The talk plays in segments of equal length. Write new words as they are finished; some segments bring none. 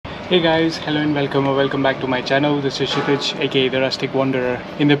Hey guys, hello and welcome or welcome back to my channel. This is Kshitij, aka the Rustic Wanderer.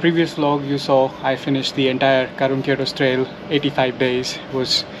 In the previous vlog you saw I finished the entire Karhunkierros trail, 85 days. It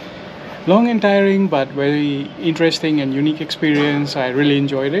was long and tiring but very interesting and unique experience. I really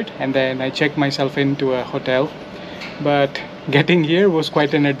enjoyed it, and then I checked myself into a hotel. But getting here was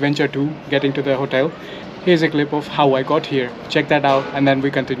quite an adventure too, getting to the hotel. Here's a clip of how I got here. Check that out and then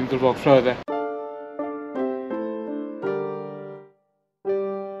we continue the vlog further.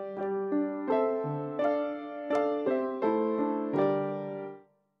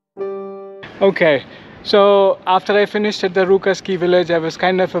 Okay, so after I finished at the Ruka ski village, I was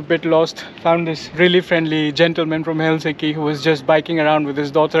kind of a bit lost. Found this really friendly gentleman from Helsinki who was just biking around with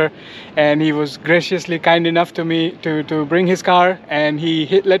his daughter, and he was graciously kind enough to me to bring his car, and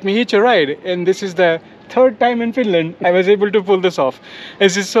he let me hitch a ride. And this is the third time in Finland I was able to pull this off.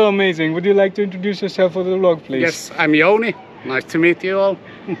 This is so amazing. Would you like to introduce yourself for the vlog, please? Yes, I'm Jouni. Nice to meet you all.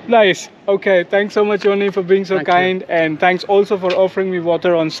 Nice. Okay, thanks so much, Jouni, for being so kind, and thanks also for offering me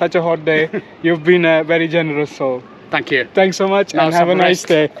water on such a hot day. You've been a very generous soul. Thank you. Thanks so much, Now and have a nice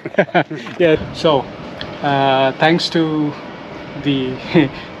day. Yeah. So, thanks to the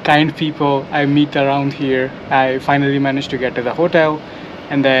kind people I meet around here, I finally managed to get to the hotel,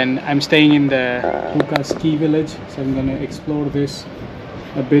 and then I'm staying in the Ruka ski village. So I'm gonna explore this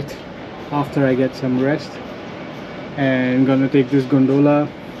a bit after I get some rest. And I'm gonna take this gondola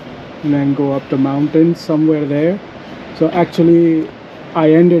and then go up the mountain somewhere there. So actually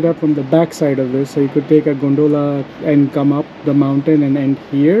I ended up on the back side of this, so you could take a gondola and come up the mountain and end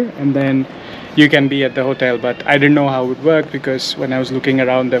here, and then you can be at the hotel. But I didn't know how it would work because when I was looking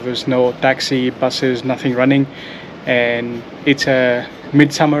around there was no taxi, buses, nothing running, and it's a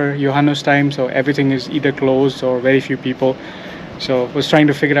midsummer Johannes time, so everything is either closed or very few people. So was trying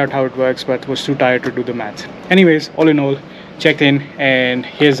to figure out how it works, but was too tired to do the math. Anyways, all in all, checked in, and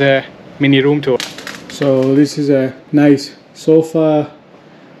here's a mini room tour. So this is a nice sofa,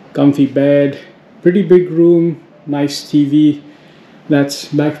 comfy bed, pretty big room, nice TV. That's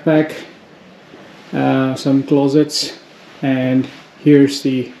backpack, some closets, and here's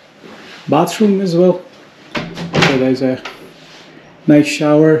the bathroom as well. So there's a nice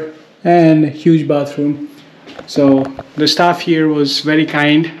shower and a huge bathroom. So the staff here was very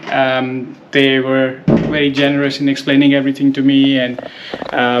kind. They were very generous in explaining everything to me, and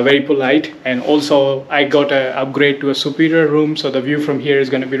very polite. And also I got an upgrade to a superior room, so the view from here is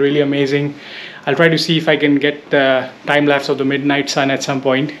going to be really amazing. I'll try to see if I can get the time lapse of the midnight sun at some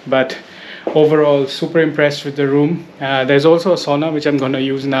point, but overall super impressed with the room. There's also a sauna which I'm going to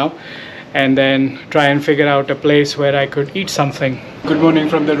use now, and then try and figure out a place where I could eat something. Good morning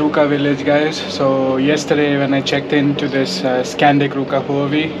from the Ruka village, guys. So yesterday when I checked into this Scandic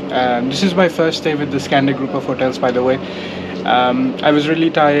Rukahovi, this is my first day with the Scandic group of hotels, by the way. I was really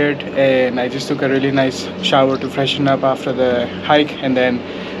tired, and I just took a really nice shower to freshen up after the hike, and then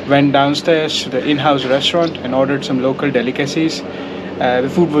went downstairs to the in-house restaurant and ordered some local delicacies.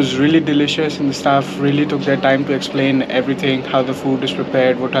 The food was really delicious, and the staff really took their time to explain everything, how the food is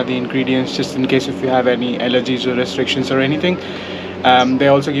prepared, what are the ingredients, just in case if you have any allergies or restrictions or anything. They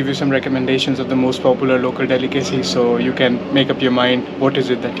also give you some recommendations of the most popular local delicacies, so you can make up your mind what is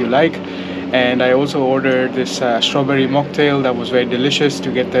it that you like. And I also ordered this strawberry mocktail that was very delicious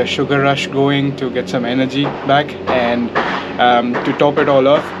to get the sugar rush going, to get some energy back. And to top it all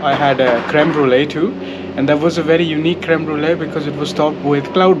off, I had a creme brulee too. And that was a very unique creme brulee because it was topped with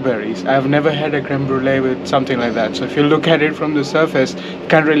cloudberries. I've never had a creme brulee with something like that. So if you look at it from the surface, you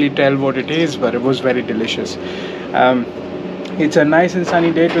can't really tell what it is, but it was very delicious. It's a nice and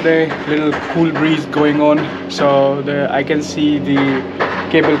sunny day today, little cool breeze going on. So I can see the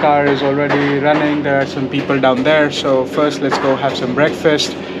cable car is already running. There are some people down there. So first let's go have some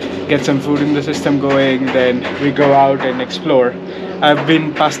breakfast, get some food in the system going, then we go out and explore. I've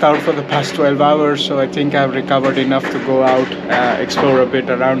been passed out for the past 12 hours, so I think I've recovered enough to go out, explore a bit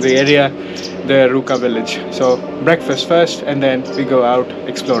around the area, the Ruka village. So breakfast first, and then we go out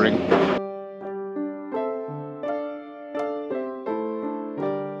exploring.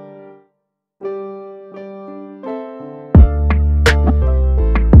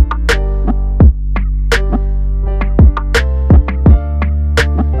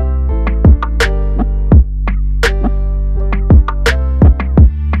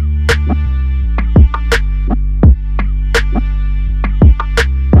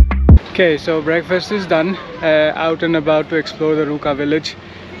 Okay, so breakfast is done. Out and about to explore the Ruka village.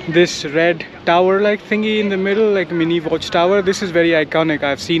 This red tower like thingy in the middle, like a mini watchtower, this is very iconic.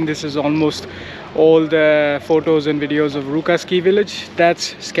 I've seen this is almost all the photos and videos of Ruka ski village.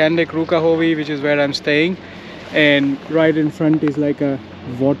 That's Scandic Rukahovi, which is where I'm staying. and right in front is like a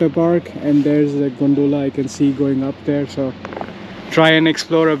water park, and there's a gondola I can see going up there. So try and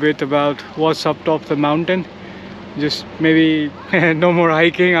explore a bit about what's up top the mountain. Just maybe no more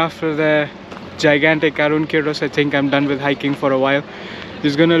hiking after the gigantic Karhunkierros. I think I'm done with hiking for a while.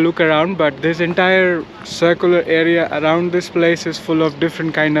 Just gonna look around, but this entire circular area around this place is full of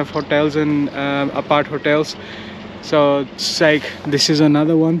different kind of hotels and apart hotels. So it's like, this is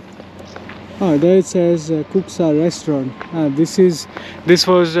another one. Oh, there it says Kuksa restaurant. This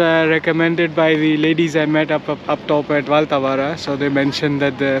was recommended by the ladies I met up top at Valtavara. So they mentioned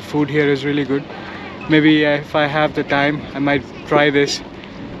that the food here is really good. Maybe if I have the time, I might try this.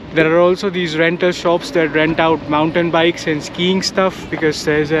 There are also these rental shops that rent out mountain bikes and skiing stuff, because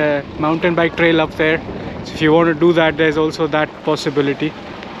there's a mountain bike trail up there. So if you want to do that, there's also that possibility.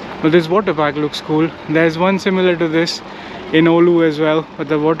 But this water park looks cool. There's one similar to this in Oulu as well, but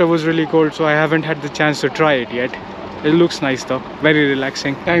the water was really cold, so I haven't had the chance to try it yet. It looks nice though, very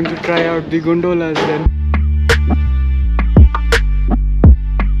relaxing. Time to try out the gondolas then.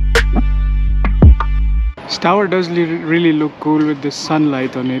 This tower does really look cool with the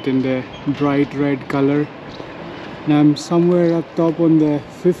sunlight on it in the bright red color. And I'm somewhere up top on the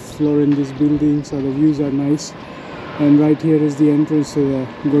 5th floor in this building, so the views are nice. And right here is the entrance to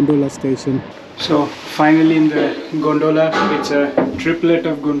the gondola station. So finally in the gondola, it's a triplet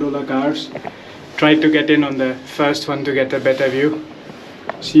of gondola cars. Tried to get in on the first one to get a better view.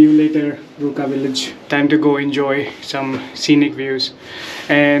 See you later, Ruka village. Time to go enjoy some scenic views.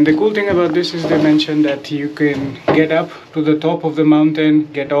 And the cool thing about this is they mentioned that you can get up to the top of the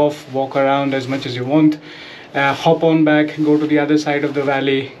mountain, get off, walk around as much as you want. Hop on back, go to the other side of the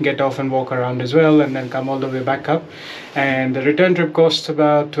valley, get off and walk around as well, and then come all the way back up. And the return trip costs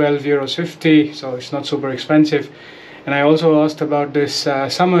about €12.50, so it's not super expensive. And I also asked about this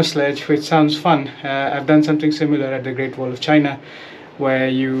summer sledge, which sounds fun. I've done something similar at the Great Wall of China, where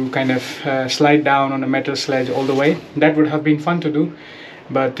you kind of slide down on a metal sledge all the way. That would have been fun to do,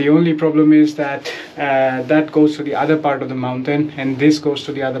 but the only problem is that that goes to the other part of the mountain, and this goes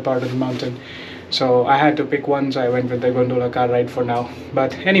to the other part of the mountain. So I had to pick one, so I went with the gondola car ride for now.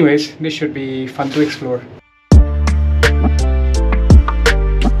 But anyways, this should be fun to explore.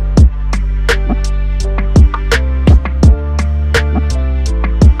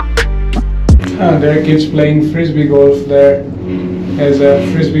 There are kids playing frisbee golf there. There's a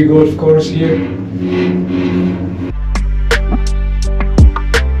frisbee golf course here.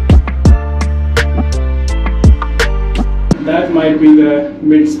 That might be the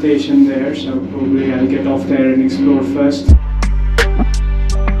mid station there, so probably I'll get off there and explore first.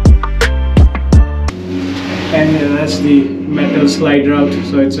 And that's the metal slide route,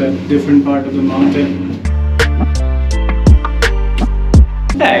 so it's a different part of the mountain.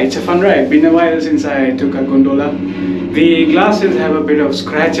 Yeah, it's a fun ride. Been a while since I took a gondola. The glasses have a bit of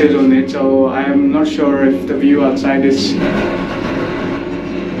scratches on it, so I'm not sure if the view outside is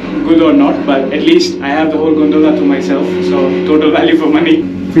good or not, but at least I have the whole gondola to myself, so total value for money.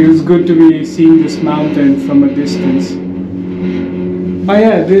 Feels good to be seeing this mountain from a distance. Oh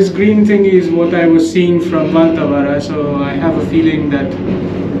yeah, this green thing is what I was seeing from Valtavara, so I have a feeling that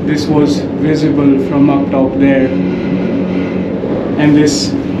this was visible from up top there. And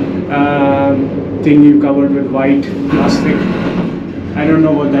this thing you covered with white plastic, I don't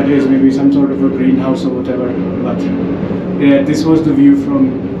know what that is, maybe some sort of a greenhouse or whatever, but yeah, this was the view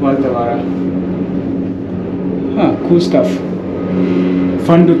from Valtavara. Huh, cool stuff.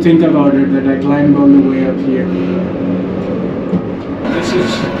 Fun to think about it, that I climbed all the way up here. This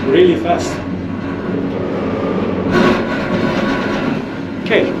is really fast.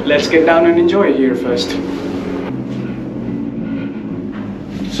 Okay, let's get down and enjoy here first.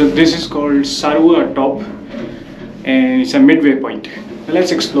 So this is called Sarua Top, and it's a midway point.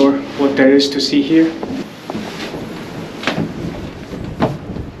 Let's explore what there is to see here.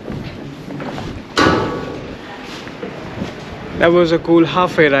 That was a cool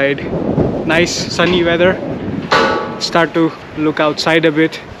halfway ride. Nice sunny weather. Start to look outside a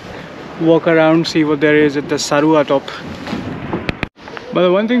bit, walk around, see what there is at the Sarua Top. But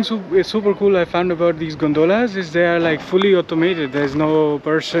the one thing super cool I found about these gondolas is they are like fully automated. There's no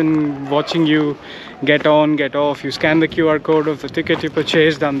person watching you get on, get off. You scan the QR code of the ticket you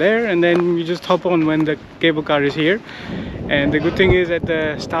purchased down there, and then you just hop on when the cable car is here. And the good thing is at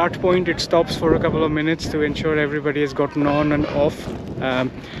the start point it stops for a couple of minutes to ensure everybody has gotten on and off.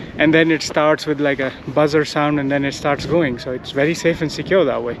 And then it starts with like a buzzer sound, and then it starts going. So it's very safe and secure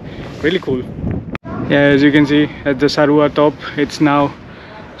that way. Really cool. Yeah, as you can see at the Sarua Top, it's now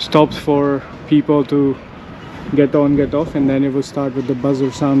stopped for people to get on, get off, and then it will start with the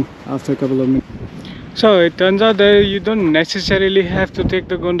buzzer sound after a couple of minutes. So it turns out that you don't necessarily have to take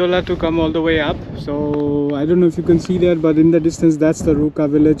the gondola to come all the way up. So I don't know if you can see that, but in the distance that's the Ruka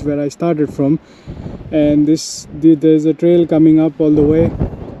village where I started from, and there's a trail coming up all the way,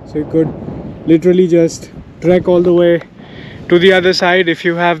 so you could literally just trek all the way to the other side if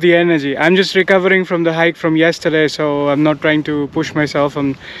you have the energy. I'm just recovering from the hike from yesterday, so I'm not trying to push myself.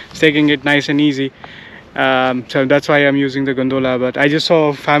 I'm taking it nice and easy. So that's why I'm using the gondola. But I just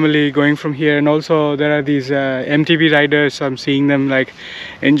saw family going from here, and also there are these MTB riders, so I'm seeing them like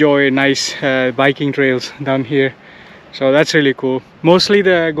enjoy nice biking trails down here. So that's really cool. Mostly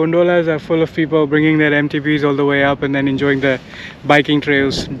the gondolas are full of people bringing their MTBs all the way up and then enjoying the biking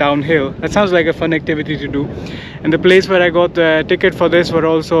trails downhill. That sounds like a fun activity to do. And the place where I got the ticket for this were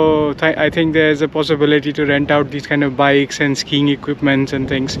also, I think there's a possibility to rent out these kind of bikes and skiing equipment and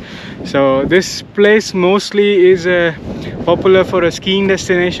things. So this place mostly is popular for a skiing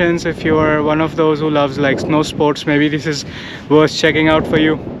destination. So if you're one of those who loves like snow sports, maybe this is worth checking out for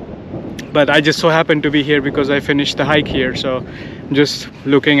you. But I just so happened to be here because I finished the hike here, so I'm just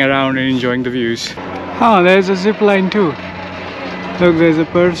looking around and enjoying the views. Oh, there's a zip line too. Look, there's a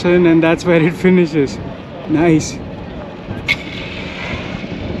person and that's where it finishes. Nice.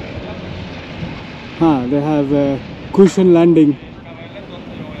 They have a cushion landing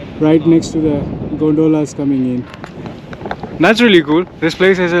right next to the gondolas coming in. That's really cool. This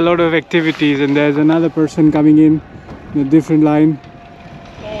place has a lot of activities, and there's another person coming in a different line.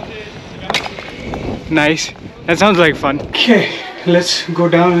 Nice. That sounds like fun. Okay, let's go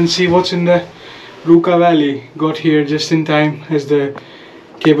down and see what's in the Ruka Valley. Got here just in time as the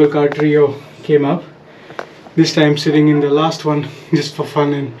cable car trio came up. This time sitting in the last one just for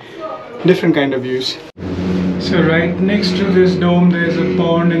fun and different kind of views. So right next to this dome there's a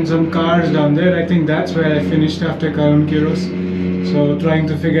pond and some cars down there. I think that's where I finished after Karhunkierros. So trying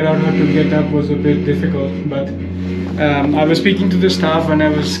to figure out how to get up was a bit difficult, but I was speaking to the staff when I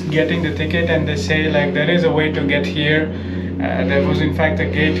was getting the ticket, and they say like there is a way to get here. There was in fact a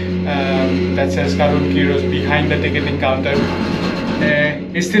gate that says Karhunkierros behind the ticketing counter.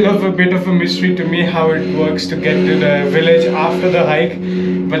 It's still a bit of a mystery to me how it works to get to the village after the hike.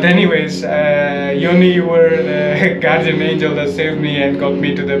 But anyways, Jouni, you were the guardian angel that saved me and got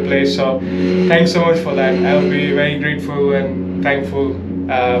me to the place. So thanks so much for that. I'll be very grateful and thankful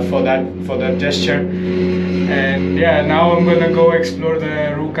for that gesture. And yeah, now I'm gonna go explore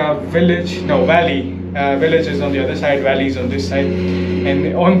the Ruka village. No, valley. Village is on the other side, valley is on this side.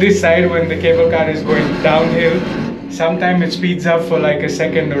 And on this side, when the cable car is going downhill, sometimes it speeds up for like a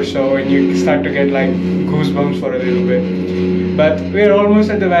second or so, and you start to get like goosebumps for a little bit. But we're almost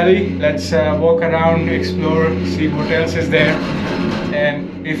at the valley. Let's walk around, explore, see what else is there.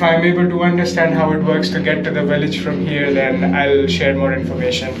 And if I'm able to understand how it works to get to the village from here, then I'll share more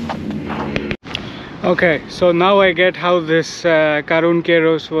information. Okay, so now I get how this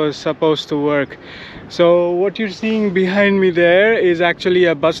Karhunkierros was supposed to work. So what you're seeing behind me there is actually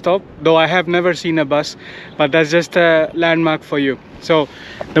a bus stop, though I have never seen a bus, but that's just a landmark for you. So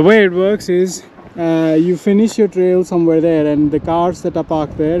the way it works is you finish your trail somewhere there, and the cars that are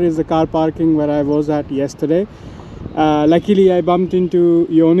parked there is the car parking where I was at yesterday. Luckily I bumped into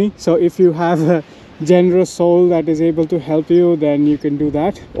Jouni, so if you have a generous soul that is able to help you, then you can do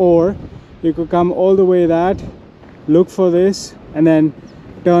that. Or you could come all the way that, look for this, and then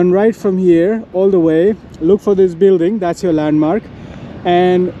turn right from here all the way, look for this building, that's your landmark,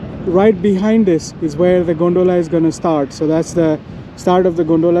 and right behind this is where the gondola is going to start. So that's the start of the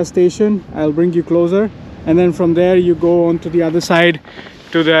gondola station. I'll bring you closer, and then from there you go on to the other side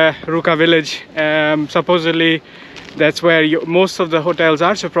to the Ruka village. Supposedly that's where most of the hotels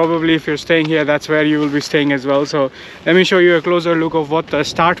are, so probably if you're staying here, that's where you will be staying as well. So let me show you a closer look of what the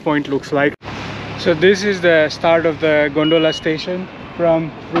start point looks like. So this is the start of the gondola station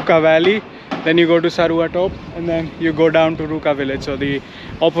from Ruka Valley. Then you go to Sarua Top, and then you go down to Ruka village, so the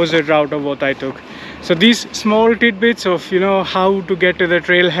opposite route of what I took. So these small tidbits of, you know, how to get to the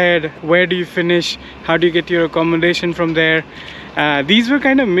trailhead, where do you finish, how do you get your accommodation from there, these were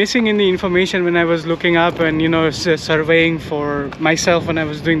kind of missing in the information when I was looking up and, you know, surveying for myself when I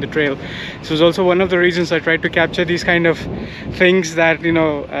was doing the trail. So it was also one of the reasons I tried to capture these kind of things that, you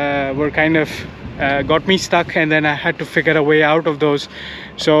know, were kind of got me stuck, and then I had to figure a way out of those.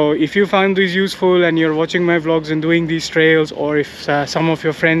 So if you found these useful and you're watching my vlogs and doing these trails, or if some of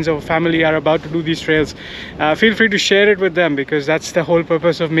your friends or family are about to do these trails, feel free to share it with them, because that's the whole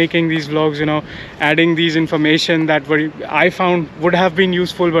purpose of making these vlogs, you know, adding these information that I found would have been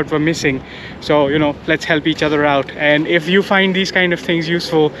useful but were missing. So, you know, let's help each other out. And if you find these kind of things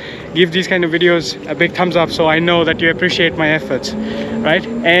useful, give these kind of videos a big thumbs up, so I know that you appreciate my efforts, right?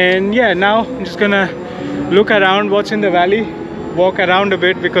 And yeah, now I'm just gonna gonna look around what's in the valley, walk around a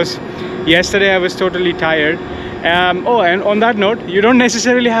bit, because yesterday I was totally tired. Oh, and on that note, you don't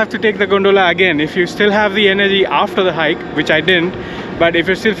necessarily have to take the gondola again. If you still have the energy after the hike, which I didn't, but if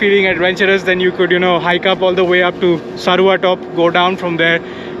you're still feeling adventurous, then you could, you know, hike up all the way up to Sarua top, go down from there,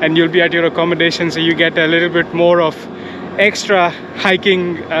 and you'll be at your accommodation, so you get a little bit more of extra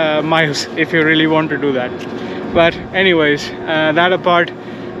hiking miles if you really want to do that. But anyways, that apart,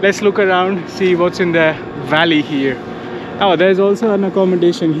 let's look around, see what's in the valley here. Oh, there's also an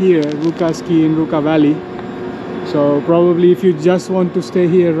accommodation here, Ruka Ski in Ruka Valley. So probably if you just want to stay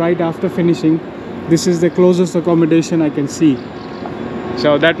here right after finishing, this is the closest accommodation I can see.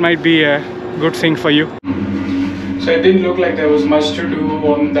 So that might be a good thing for you. So it didn't look like there was much to do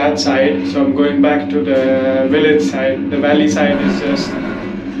on that side. So I'm going back to the village side. The valley side is just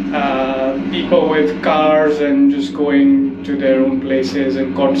people with cars and just going to their own places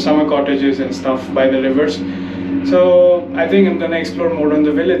and summer cottages and stuff by the rivers. So I think I'm gonna explore more on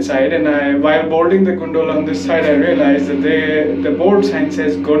the village side, and while boarding the gondola on this side, I realized that the board sign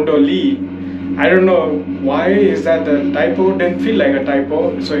says Gondoli. I don't know why is that the typo. Didn't feel like a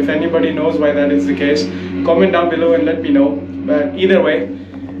typo. So if anybody knows why that is the case, comment down below and let me know. But either way,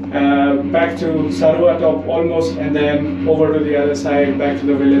 back to Sarua top almost, and then over to the other side, back to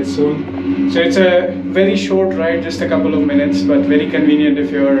the village soon. So it's a very short ride, just a couple of minutes, but very convenient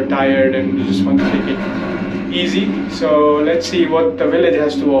if you're tired and you just want to take it easy. So let's see what the village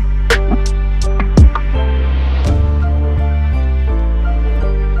has to offer.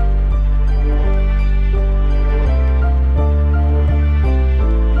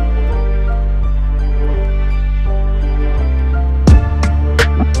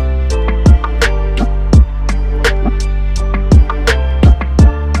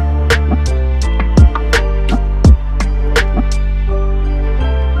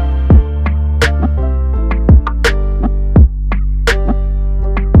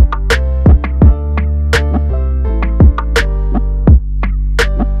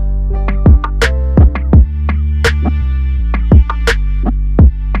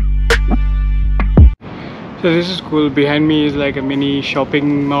 So this is cool. Behind me is like a mini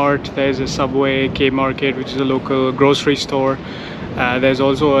shopping mart. There's a Subway, K-Market, which is a local grocery store. There's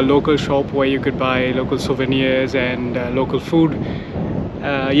also a local shop where you could buy local souvenirs and local food.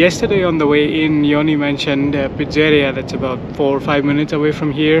 Yesterday on the way in, Jouni mentioned a pizzeria that's about 4 or 5 minutes away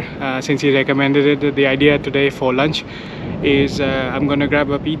from here. Since he recommended it, the idea today for lunch is I'm gonna grab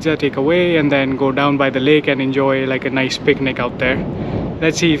a pizza, take away, and then go down by the lake and enjoy like a nice picnic out there.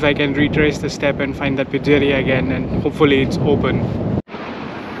 Let's see if I can retrace the step and find that pizzeria again, and hopefully it's open.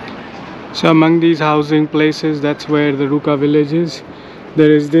 So among these housing places, that's where the Ruka village is. There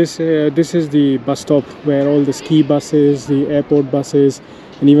is this is the bus stop where all the ski buses, the airport buses,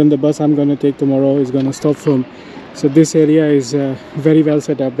 and even the bus I'm going to take tomorrow is going to stop from. So this area is very well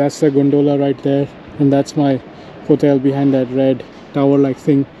set up. That's the gondola right there, and that's my hotel behind that red tower like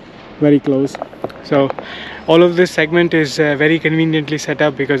thing, very close. So all of this segment is very conveniently set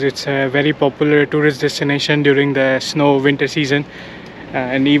up because it's a very popular tourist destination during the snow winter season,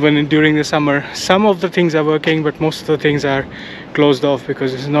 and even during the summer. Some of the things are working, but most of the things are closed off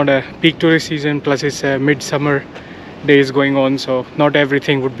because it's not a peak tourist season, plus it's midsummer days going on, so not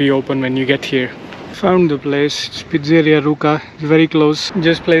everything would be open when you get here. Found the place. It's Pizzeria Ruka. It's very close.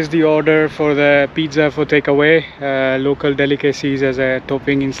 Just placed the order for the pizza for takeaway, local delicacies as a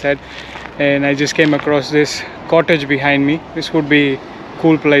topping instead, and I just came across this cottage behind me. This would be a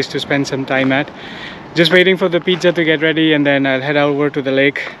cool place to spend some time at. Just waiting for the pizza to get ready, and then I'll head over to the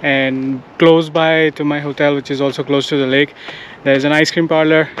lake. And close by to my hotel, which is also close to the lake, there's an ice cream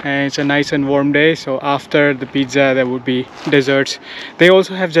parlor, and it's a nice and warm day, so after the pizza there would be desserts. They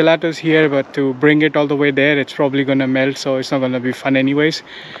also have gelatos here, but to bring it all the way there, it's probably gonna melt, so it's not gonna be fun anyways.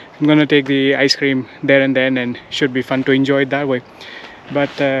 I'm gonna take the ice cream there and then, and should be fun to enjoy it that way.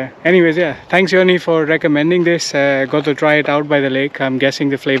 But anyways, yeah, thanks Jouni for recommending this. Got to try it out by the lake. I'm guessing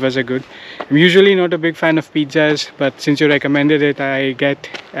the flavors are good. I'm usually not a big fan of pizzas, but since you recommended it, I get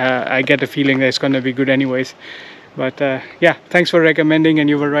a feeling that it's gonna be good anyways. But yeah, thanks for recommending, and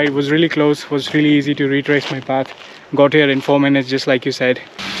you were right, it was really close. It was really easy to retrace my path. Got here in 4 minutes, just like you said.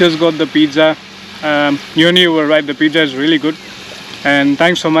 Just got the pizza. Jouni, you were right, the pizza is really good. And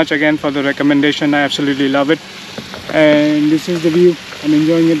thanks so much again for the recommendation. I absolutely love it. And this is the view. I'm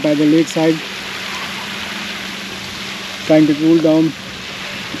enjoying it by the lakeside, trying to cool down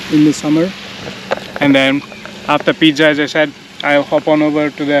in the summer. And then after pizza, as I said, I'll hop on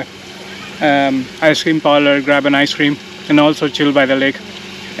over to the ice cream parlor, grab an ice cream, and also chill by the lake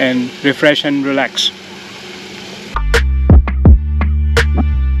and refresh and relax.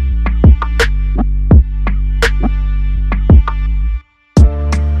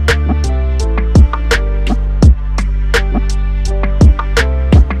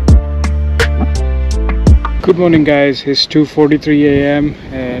 Good morning guys, it's 2:43 a.m.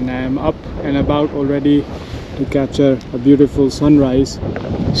 and I'm up and about already to capture a beautiful sunrise.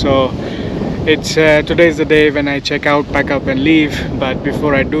 So it's today's the day when I check out, pack up and leave, but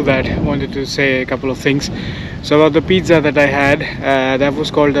before I do that I wanted to say a couple of things. So about the pizza that I had, that was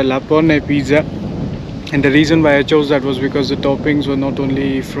called a Lapone pizza. And the reason why I chose that was because the toppings were not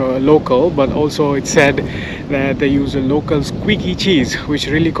only local, but also it said that they use a local squeaky cheese, which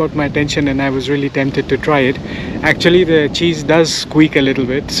really caught my attention and I was really tempted to try it. Actually, the cheese does squeak a little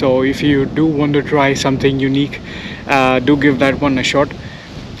bit, so if you do want to try something unique, do give that one a shot.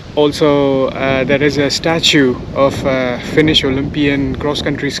 Also, there is a statue of a Finnish Olympian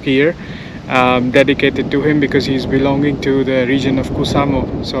cross-country skier dedicated to him because he's belonging to the region of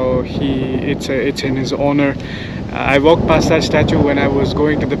Kusamo, so it's in his honor. I walked past that statue when I was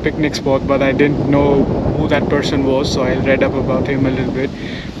going to the picnic spot, but I didn't know who that person was, so I read up about him a little bit.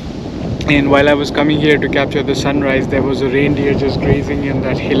 And while I was coming here to capture the sunrise, there was a reindeer just grazing in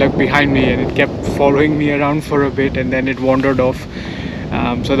that hillock behind me, and it kept following me around for a bit and then it wandered off.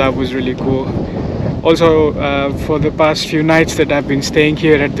 So that was really cool. Also, for the past few nights that I've been staying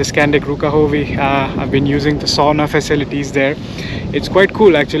here at the Scandic Rukahovi, I've been using the sauna facilities there. It's quite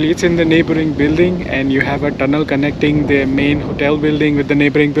cool actually. It's in the neighboring building and you have a tunnel connecting the main hotel building with the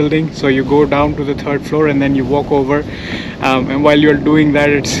neighboring building. So you go down to the 3rd floor and then you walk over. And while you're doing that,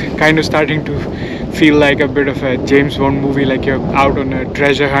 it's kind of starting to feel like a bit of a James Bond movie, like you're out on a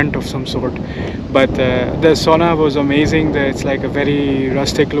treasure hunt of some sort. But the sauna was amazing. It's like a very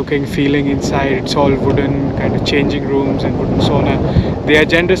rustic looking feeling inside. It's all wooden kind of changing rooms and wooden sauna. They are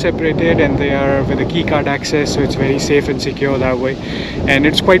gender separated and they are with a key card access, so it's very safe and secure that way. And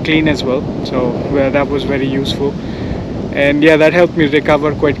it's quite clean as well, so that was very useful. And yeah, that helped me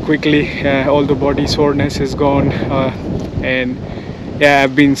recover quite quickly. All the body soreness is gone, and yeah,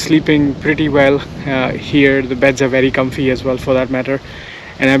 I've been sleeping pretty well here. The beds are very comfy as well, for that matter.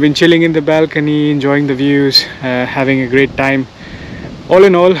 And I've been chilling in the balcony, enjoying the views, having a great time. All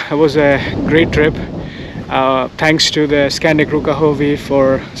in all, it was a great trip. Thanks to the Scandic Rukahovi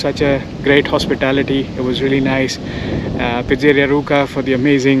for such a great hospitality. It was really nice. Pizzeria Ruka for the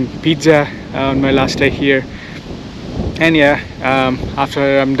amazing pizza on my last day here. And yeah,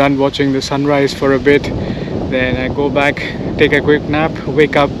 after I'm done watching the sunrise for a bit, then I go back, take a quick nap,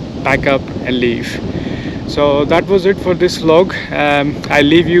 wake up, pack up and leave. So that was it for this vlog. I'll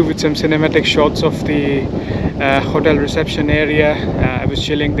leave you with some cinematic shots of the hotel reception area. I was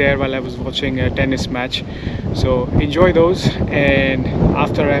chilling there while I was watching a tennis match. So enjoy those, and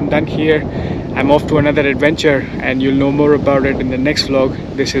after I'm done here, I'm off to another adventure and you'll know more about it in the next vlog.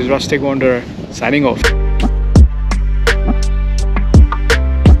 This is Rustic Wanderer signing off.